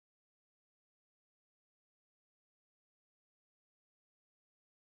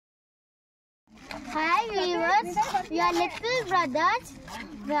Hi viewers, we are little brothers.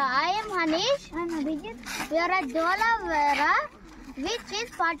 I am Hanish. I am Abhijit. We are at Dholavera, which is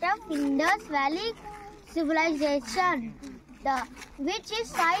part of Indus Valley Civilization, which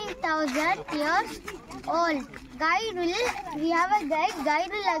is 5,000 years old. We have a guide. Guide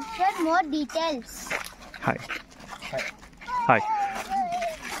will explain more details. Hi.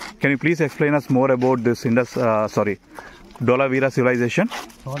 Can you please explain us more about this Dholavira civilization?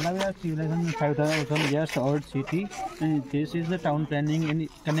 Dholavira civilization is 5,000 years old city, and this is the town planning and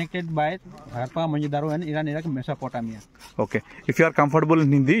connected by Harappa, Mohenjo-daro and Iraq, Mesopotamia. Okay. If you are comfortable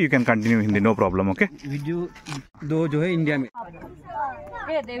in Hindi, you can continue Hindi, no problem. Okay. Video दो जो है India में.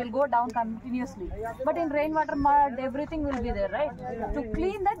 Okay, they will go down continuously. But in rainwater, mud, everything will be there, right? To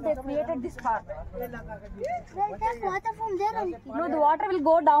clean that, they created this part. They'll take water from there. No, the water will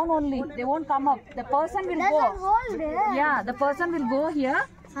go down only. They won't come up. The person will There's go. a hole there. Yeah, the person will go here.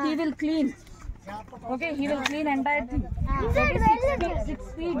 He will clean. Okay, he will clean entire thing. That is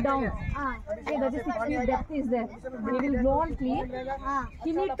 6 feet down. Okay, that is 6 feet depth is there. He will go and clean.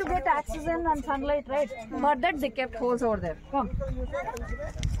 He need to get oxygen and sunlight, right? For that they kept holes over there. Come.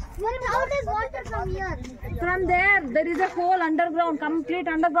 But how does water from here? From there is a hole underground. Complete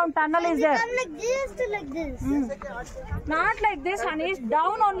underground tunnel is there. Come like this to like this. Not like this, Hanish.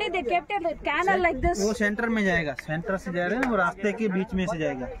 Down only they kept a canal like this. वो centre में जाएगा, centre से जा रहे हैं, वो रास्ते के बीच में से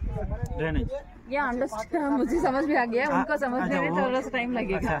जाएगा, ड्रेनेज. या अंडरस्टैंड, मुझे समझ में आ गया. उनको समझने में थोड़ा सा टाइम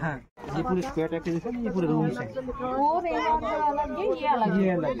लगेगा. ये पूरी स्क्वायर टाइप की दिखा, ये पूरे रूम्स हैं. वो रेनवाटर अलग है, ये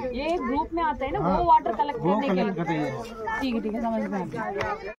अलग है. ये ग्रुप में आता है ना, वो वाटर कलेक्ट करने के लिए. ठीक है, समझ में आ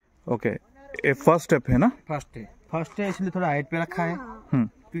गया. ओके, ये फर्स्ट स्टेप है ना? फर्स्ट है, इसलिए थोड़ा हाइट पे रखा है,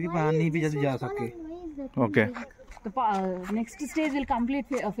 क्योंकि पानी भी जल्दी जा सके. Okay. The next stage will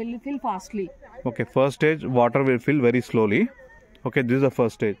fill fastly. Okay, first stage water will fill very slowly. Okay, this is the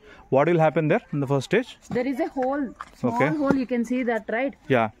first stage. What will happen there in the first stage? There is a hole, small hole. You can see that, right?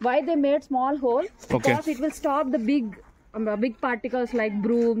 Yeah. Why they made small hole? Okay. Because it will stop the big particles like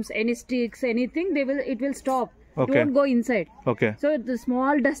brooms, any sticks, anything. It will stop. Okay. Don't go inside. Okay. So the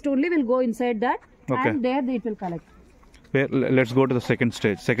small dust only will go inside that, Okay. and there it will collect. Let's go to the second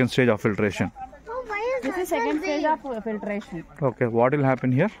stage of filtration. Oh, why is This is second stage of filtration. Okay, what will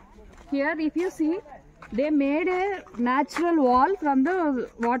happen here? Here, if you see, they made a natural wall from the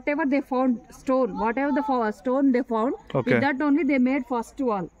whatever they found stone, whatever the stone they found. Okay. With that only they made first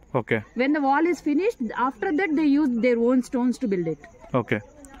wall. Okay. When the wall is finished, after that they used their own stones to build it. Okay.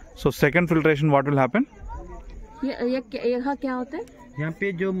 So second filtration, what will happen? यहाँ क्या होता है? यहाँ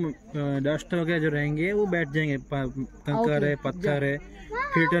पे जो dust वगैरह जो रहेंगे वो बैठ जाएंगे, कंकर है, पत्थर है,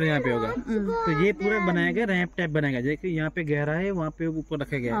 फिल्टर यहाँ पे होगा. तो ये पूरा बनाया गया, रैंप टाइप बनाया गया, जैसे यहाँ पे गहरा है, वहाँ पे ऊपर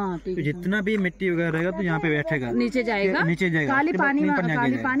रखा गया. तो जितना भी मिट्टी वगैरह रहेगा तो यहाँ पे बैठेगा, नीचे जाएगा, काली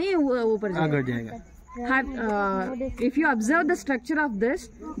पानी ऊपर जाएगा. If you observe the structure of this,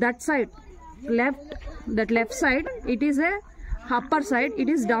 that left side, it is a upper side, it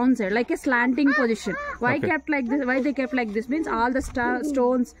is downside, like a slanting position. Why kept like this? Why they kept like this means all the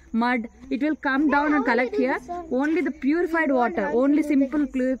stones, mud, it will come down and collect here. Only the purified water, only simple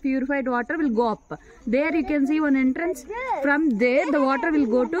purified water will go up. There you can see one entrance. From there the water will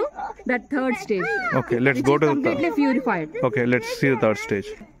go to that third stage. Okay, let's go to completely purified. Okay, let's see the third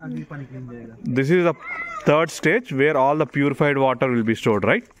stage. This is the third stage where all the purified water will be stored,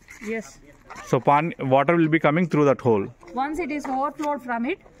 right? Yes. So water will be coming through that hole. Once it is overflowed from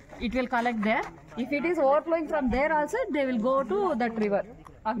it, it will collect there. If it is overflowing from there also, they will go to that river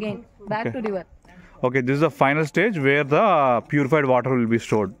again, back to river. Okay, this is the final stage where the purified water will be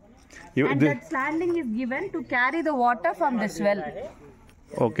stored. That slanting is given to carry the water from this well.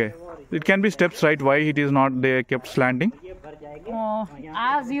 Okay, it can be steps, right? Why it is not they kept slanting?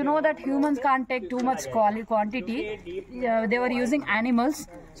 As you know that humans can't take too much quantity, they were using animals,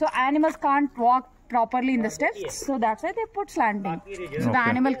 so animals can't walk properly in the steps, so that's why they put slanting, so the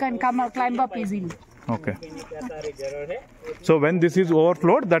animal can climb up easily. Okay. So when this is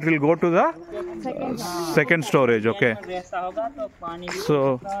overflowed, that will go to the second storage. Okay.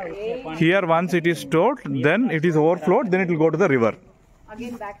 So here once it is stored, then it is overflowed, then it will go to the river.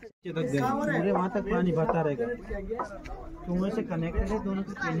 Again back to वहाँ तक पानी भरता रहेगा. कुएं से connected है, दोनों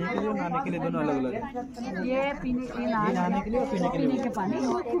से पीने के लिए और नहाने के लिए दोनों अलग अलग है. ये पीने के लिए, नहाने के लिए और पीने के लिए के पानी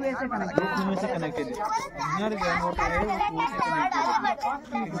कुएं से कनेक्टेड है. कुएं से कनेक्टेड है. इधर ग्राउंड वाटर है, वो कुएं से कनेक्टेड है.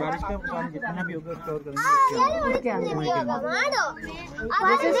 बारिश का पानी जितना भी होगा स्टोर करेंगे.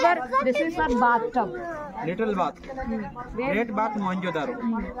 This is for bathtub. Little bath. Great bath, Mohenjo-daro.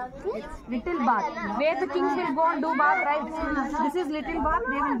 Little bath. Where the kings will go and do bath, right? This is little bath.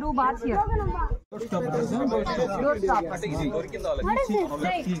 They will do bath here. Stool.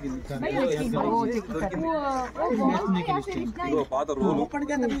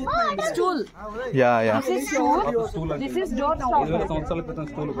 Yeah. This is stool. This is door stopper.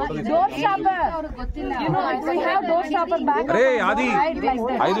 Door stopper. You know, we have door stopper back. Hey, Adi. Right, like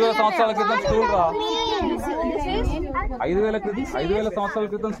that. 5,000 సంవత్సరాల క్రితం stool రా. This is 5,000 సంవత్సరాల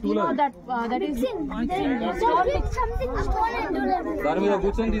క్రితం stool అది. that is దాని మీద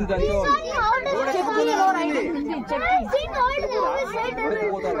కూర్చొని దీన్ని దంచేవాళ్ళు.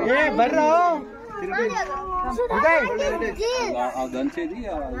 ఆ దంచేది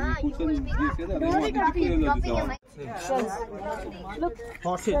కూర్చొని చేసేది అదే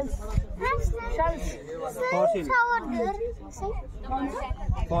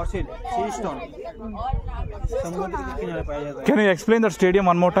फॉसिल सी स्टोन समुद्र के किनारे पाया जाता है। Can you explain that stadium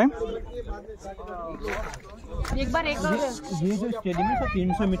one more time? एक बार ये जो स्टेडियम है तो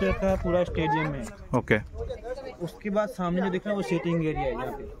 300 मीटर का पूरा स्टेडियम है। Okay. उसके बाद सामने जो दिख रहा है वो सीटिंग एरिया है।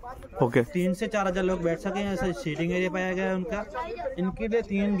 यहाँ पे Okay. 3 से 4,000 लोग बैठ सके ऐसा सीटिंग एरिया पाया गया है उनका। इनके लिए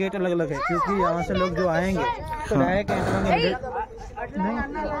 3 गेट अलग अलग है क्योंकि यहाँ से लोग जो आएंगे तो डायरेक्ट एंटर होंगे।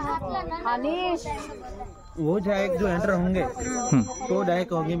 वो डायरेक्ट जो एंटर होंगे तो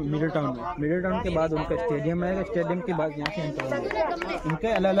डायरेक्ट होंगे मिडिल टाउन में। मिडिल टाउन के बाद उनका स्टेडियम आएगा। स्टेडियम के बाद यहाँ से एंटर होंगे। इनके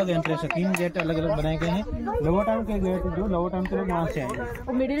अलग अलग एंट्रेंस है। 3 गेट अलग अलग बनाए गए हैं। लोअर टाउन के गेट जो लोअर टाउन के लोग वहाँ से आएंगे।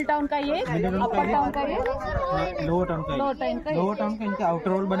 मिडिल टाउन का ये, अपर टाउन का ये, लोअर टाउन का लोअर टाउन का इनका आउटर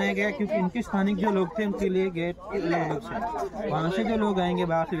रोल बनाया गया क्योंकि इनके स्थानिक जो लोग थे उनके लिए गेट अलग अलग से। वहाँ से जो लोग आएंगे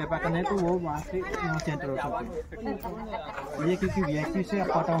बाहर से व्यापार करने तो वो वहाँ से एंटर हो सकते हैं। ये क्योंकि वीआईपी से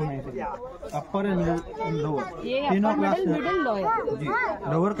अपर टाउन है इसलिए अपर एंड लोअर तीनों क्लास जी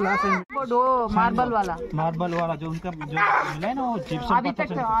लोअर क्लास है। मार्बल वाला जो उनका जो मिला है ना वो जिप्सम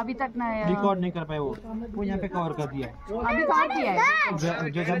अभी तक ना रिकॉर्ड नहीं कर पाए वो यहाँ पे कवर कर दिया है। अभी कहाँ किया है?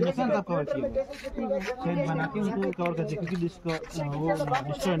 जो जब निकल तब कवर किया सेट बना के उनको कवर कर दिया क्योंकि वो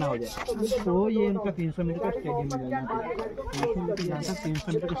डिस्ट्रॉय ना हो जाए। तो ये उनका 300 मीटर का स्टेडियम है। यहाँ तक 300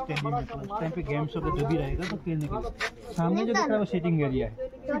 मीटर का स्टेडियम है। उस टाइम पे गेम्स वगैरह जो भी रहेगा तो खेलने के लिए सामने जो दिख रहा है वो सीटिंग एरिया है।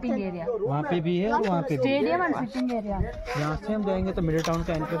 सिटिंग एरिया वहाँ पे भी है और वहाँ पे भी स्टेडियम एंड सिटिंग एरिया। यहाँ से हम जाएंगे तो मिडिल टाउन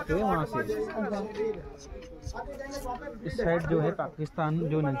का एंट्रेंस है वहाँ से। इस साइड जो है पाकिस्तान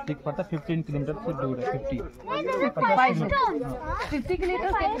जो नजदीक पड़ता 15 किलोमीटर से दूर है। 50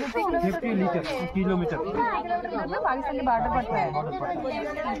 किलोमीटर मतलब पाकिस्तान के बॉर्डर पड़ता है।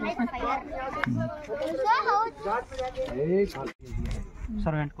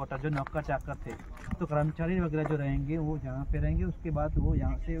 सर्वेंट क्वार्टर जो नौकर चाकर थे तो कर्मचारी वगैरह जो रहेंगे वो यहाँ पे रहेंगे। उसके बाद वो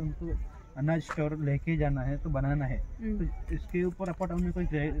यहाँ से उनको अनाज स्टोर लेके जाना है तो बनाना है। तो इसके ऊपर अपर टाउन में कोई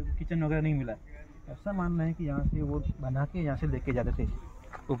किचन वगैरह नहीं मिला। ऐसा मानना है कि यहाँ से वो बना के यहाँ से लेके जाते थे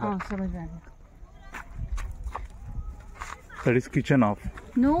ऊपर। समझ में आ गया। That is kitchen off.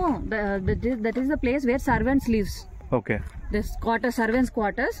 No, that is the place where servants lives. Okay. This servants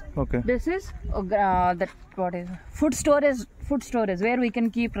quarters. Okay. This is that what is food storage where we can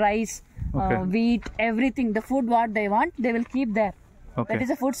keep rice, Okay. wheat, everything. The food what they want, they will keep there. Okay. That is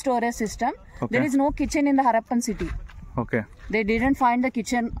a food storage system. Okay. There is no kitchen in the Harappan city. Okay. They didn't find the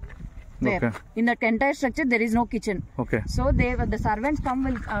kitchen there. Okay. In the entire structure, there is no kitchen. Okay. So the servants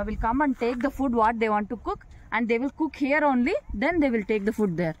will come and take the food what they want to cook, and they will cook here only. Then they will take the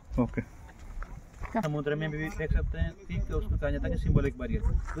food there. Okay. समुद्र में भी देख सकते हैं कि उसको कहा जाता है कि सिंबॉलिक बैरियर।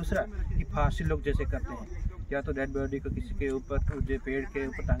 दूसरा कि फांसी लोग जैसे करते हैं या तो डेड बॉडी को किसी के ऊपर जो पेड़ के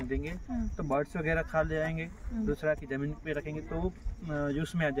ऊपर टांग देंगे तो बर्ड्स वगैरह खा जाएंगे। दूसरा कि जमीन पे रखेंगे तो यूज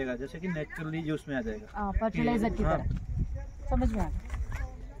में आ जाएगा जैसे कि नेचुरली यूज में आ जाएगा फर्टिलाइजर की तरह। समझ में आ गया।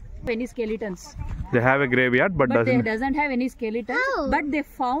 Any skeletons? They have a graveyard, but they doesn't have any skeletons. But they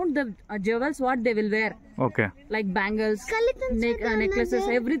found the jewels what they will wear. Okay. Like bangles, necklaces,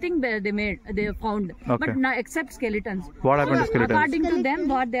 everything they found. Okay. But not except skeletons. What happened to skeletons? According to them,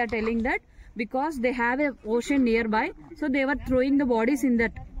 what they are telling that because they have a ocean nearby, so they were throwing the bodies in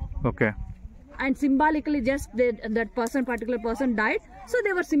that. Okay. And symbolically, just that particular person died, so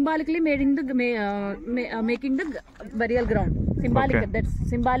they were symbolically making the burial ground. Symbolic, Okay. that's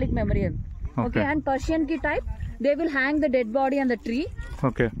symbolic memorial. Okay. And Persian ki type, they will hang the dead body on the tree,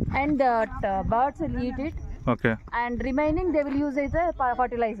 Okay. and the birds will eat it, Okay. and remaining they will use as a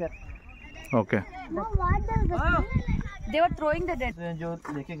fertilizer. Okay. They were throwing the dead. जो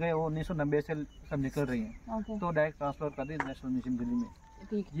लेके गए वो 1990 से सब निकल रही हैं। Okay. तो डायरेक्ट ट्रांसफर कर दी नेशनल म्यूजियम दिल्ली में।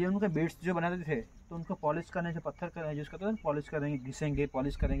 ठीक। ये उनके बेड्स जो बनाते थे तो उनको पॉलिश करने से पत्थर का यूज करते थे। पॉलिश करेंगे, घिसेंगे,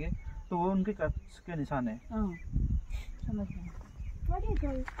 पॉलिश करेंगे तो वो उनके कष्ट के निशान है। समझ गया।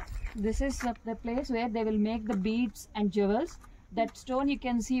 This is the place where they will make the beads and jewels. That stone you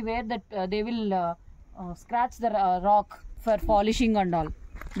can see where that they will scratch the rock for polishing and all.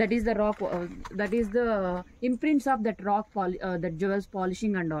 That is the rock. That is the imprints of that rock. That jewels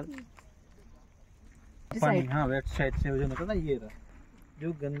polishing and all. पानी हाँ west side से जो निकलता ये रहा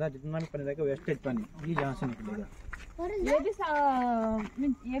जो गंदा जितना भी पानी रहेगा वेस्टेज पानी ये जहाँ से निकलेगा।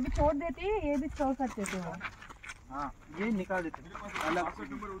 ये भी छोड़ देते हैं, ये भी स्टोर करते थे वो। हाँ ये निकाल देते हैं अलग से, ये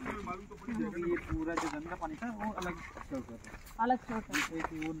पूरा जो गंदा पानी था वो अलग स्टोर करते हैं, अलग स्टोर करते हैं। जैसे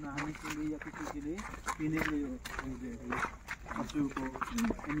कि वो नहाने के लिए या किसी के लिए पीने के लिए पशु को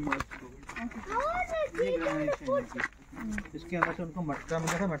एनिमल्स को इसके अंदर से उनको मटका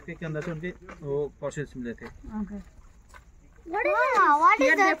मिला था, मटके के अंदर से उनके वो फॉसिल्स मिले थे। What is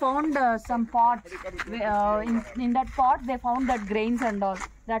Here they that? found some pots. In that pot they found that grains and all.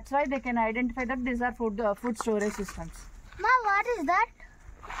 That's why they can identify that these are food storage systems. Ma, what is that?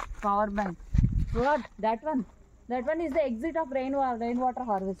 Power bank. What? That one? That one is the exit of rainwater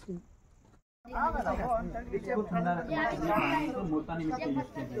harvesting. इसको ठंडा तो मुल्तानी मिट्टी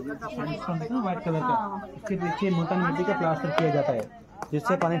white colour का, इसके पीछे मुल्तानी मिट्टी का plaster किया जाता है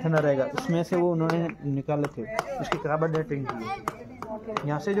जिससे पानी ठंडा रहेगा। उसमें से वो उन्होंने निकाले थे, उसकी कार्बन डेटिंग की।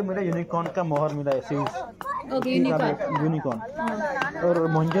 यहाँ से जो मेरा यूनिकॉर्न का मोहर मिला है, यूनिकॉर्न, और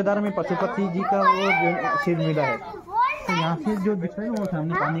मोहनजोदारो में पशुपति जी का वो सील मिला है। तो यहाँ से जो दिख रहा है वो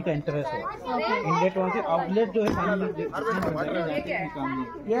सामने पानी का इंटरेस्ट है। इनलेट वहाँ से आउटलेट जो है पानी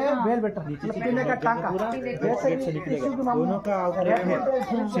ये वेल बेटर पीने का टांका पूरा गेट से निकलेगा, दोनों का आउटलेट है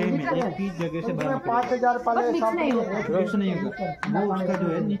सेम है, एक ही जगह से बाहर 5000 पाले मिक्स नहीं होगा, वो उसका जो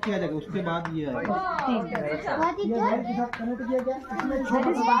है नीचे आ जाएगा, उसके बाद ये आएगा। ठीक है।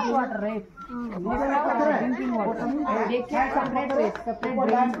 Drinking water. They keep separate waste, separate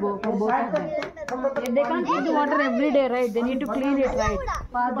drains for both of them. They can't put the water every day, right? They need to clean it, right?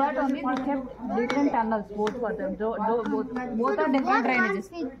 For that only they kept different tunnels, both for them. Both are different drainages.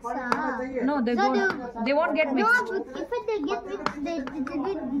 No, they won't get mixed. No, if they get mixed, they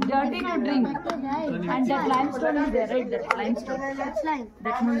Dirty to drink. And that limestone is there, right? That limestone. That's like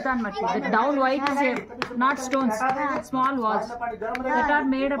That multan matti. That down white shape, not stones, small walls that are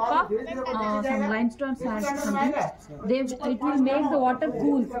made up of some limestone sand. It will make the water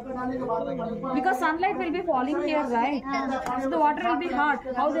cool because sunlight will be falling here, right? So the water will be hot.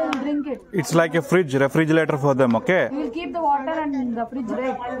 How they will drink it? It's like a refrigerator for them, okay? We will keep the water in the fridge,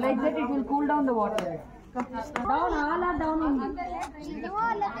 right? Like that, it will cool down the water. Down, all are down only.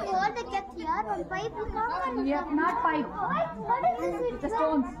 all they kept here on pipe. Yeah, not pipe. What is this? The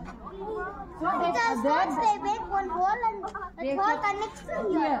stones. So They make one hole and the hole connects to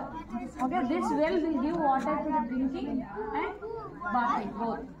here. yeah. Okay, this well will give water to the drinking and bathing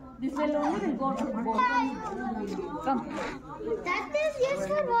both. This well only will go to both. Come. That is used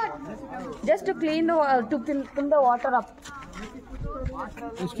for what? Just to clean the to fill the water up.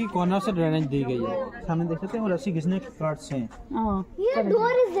 इसकी corner से drainage दी गई है, सामने देख सकते हैं, वो रस्सी घिसने के कार्ड्स हैं। Here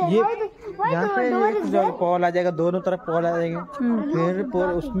door is there. ये Why यहाँ the door is पे there? पॉल आ जाएगा, दोनों तरफ पॉल आ जाएंगे, फिर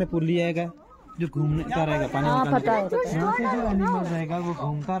उसमें पुली आएगा जो घूमता रहेगा पानी निकालने के लिए। यहाँ से जो एनिमल रहेगा वो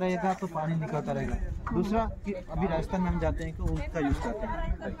घूमता रहेगा तो पानी निकलता रहेगा। दूसरा कि अभी राजस्थान में हम जाते हैं कि ऊँट का यूज़ करते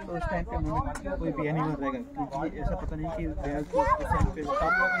हैं, तो उस टाइम पे कोई भी एनिमल रहेगा, क्योंकि ऐसा पता नहीं कि बैल को उस टाइम पे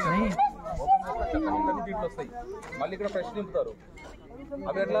नहीं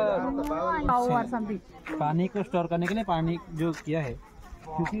Or something. पानी को स्टोर करने के लिए पानी जो किया है,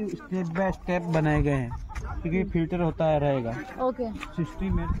 क्योंकि स्टेप बाय स्टेप बनाए गए हैं, क्योंकि फिल्टर होता रहेगा। Okay. 60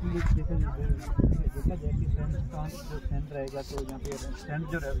 मिनट के लिए जैसे सैंड रहेगा, तो यहाँ पे सैंड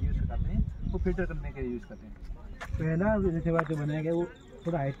जो यूज़ करते हैं वो फिल्टर करने के लिए यूज़ करते हैं। पहला रिजर्वायर जो बनाया गया वो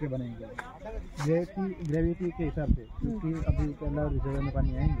थोड़ा हाइट पे बनाया गया ग्रेविटी के हिसाब से, क्योंकि अभी पहला रिजर्वायर में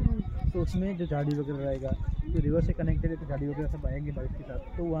पानी आएंगे तो उसमें जो झाड़ी वगैरह रहेगा, जो रिवर से कनेक्टेड है तो झाड़ी वगैरह सब आएंगे बारिश के साथ,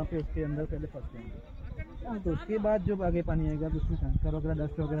 तो वहाँ पे उसके अंदर पहले फंस जाएंगे। तो उसके बाद जब आगे पानी आएगा तो उसमें कंकर वगैरह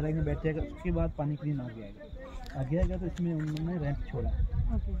डस्ट वगैरह रहेंगे, बैठ जाएगा, उसके बाद पानी क्लीन आगे आएगा। तो इसमें उन्होंने रैंप छोड़ा,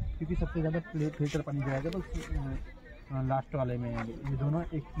 क्योंकि सबसे ज़्यादा फिल्टर पानी जो आएगा तो लास्ट वाले में ये दोनों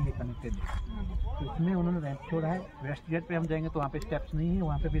एक ही कनेक्टेड है, तो इसमें उन्होंने रैंप छोड़ा है। वेस्ट गेट पे हम जाएंगे तो वहाँ पे स्टेप्स नहीं है,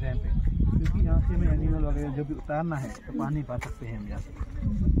 वहाँ पे भी रैंप है, क्योंकि यहाँ से हमें एनिमल वगैरह जो भी उतारना है तो पानी पा सकते हैं हम यहाँ से,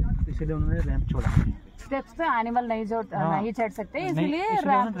 तो इसलिए उन्होंने रैंप छोड़ा है। स्टेप्स पे एनिमल नहीं चढ़ सकते, इसलिए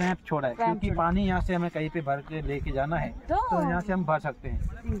रैंप छोड़ा है, क्योंकि पानी यहाँ से हमें कहीं पे भर के लेके जाना है तो यहाँ से हम भर सकते हैं।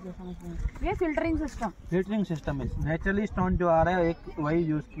 ये फिल्टरिंग सिस्टम है। नेचुरली स्टोन जो आ रहा है एक वही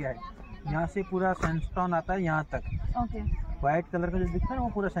यूज़ किया है, यहाँ से पूरा सैंडस्टोन आता है यहाँ तक। ओके। व्हाइट कलर का जो दिखता है वो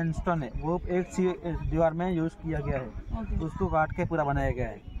पूरा सैंडस्टोन है, वो एक दीवार में यूज़ किया गया है, उसको काट के पूरा बनाया गया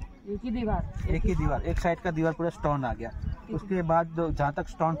है। एक ही दीवार, एक साइड का दीवार पूरा स्टोन आ गया, उसके बाद जो जहाँ तक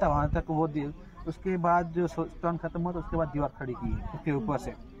स्टोन था वहाँ तक वो उसके बाद जो स्टोन खत्म हुआ तो उसके बाद दीवार खड़ी की है उसके ऊपर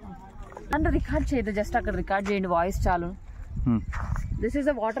से। అంటే రికార్డ్ చేయదు, జస్ట్ అక్కడ రికార్డ్ చేయండి వాయిస్ చాలు. This is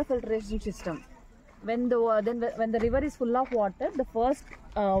a water filtration system. When the river is full of water, the first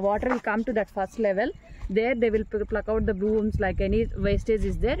water will come to that first level. There they will pluck out the brooms, like any wastage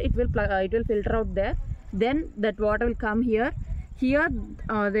is there. It will filter out there. Then that water will come here. Here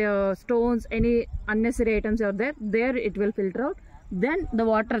the stones, any unnecessary items are there. There it will filter out. Then the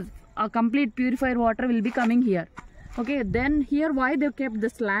water, a complete purified water will be coming here. Okay. Then here why they kept the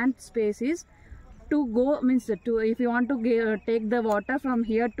slant space is to go, means to, if you want to take the water from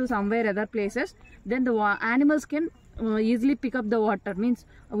here to somewhere other places, then the animals can easily pick up the water. Means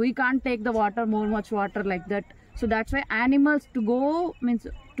we can't take the water, much water like that. So that's why animals to go, means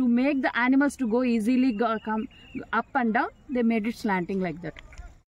to make the animals to go easily come up and down, they made it slanting like that.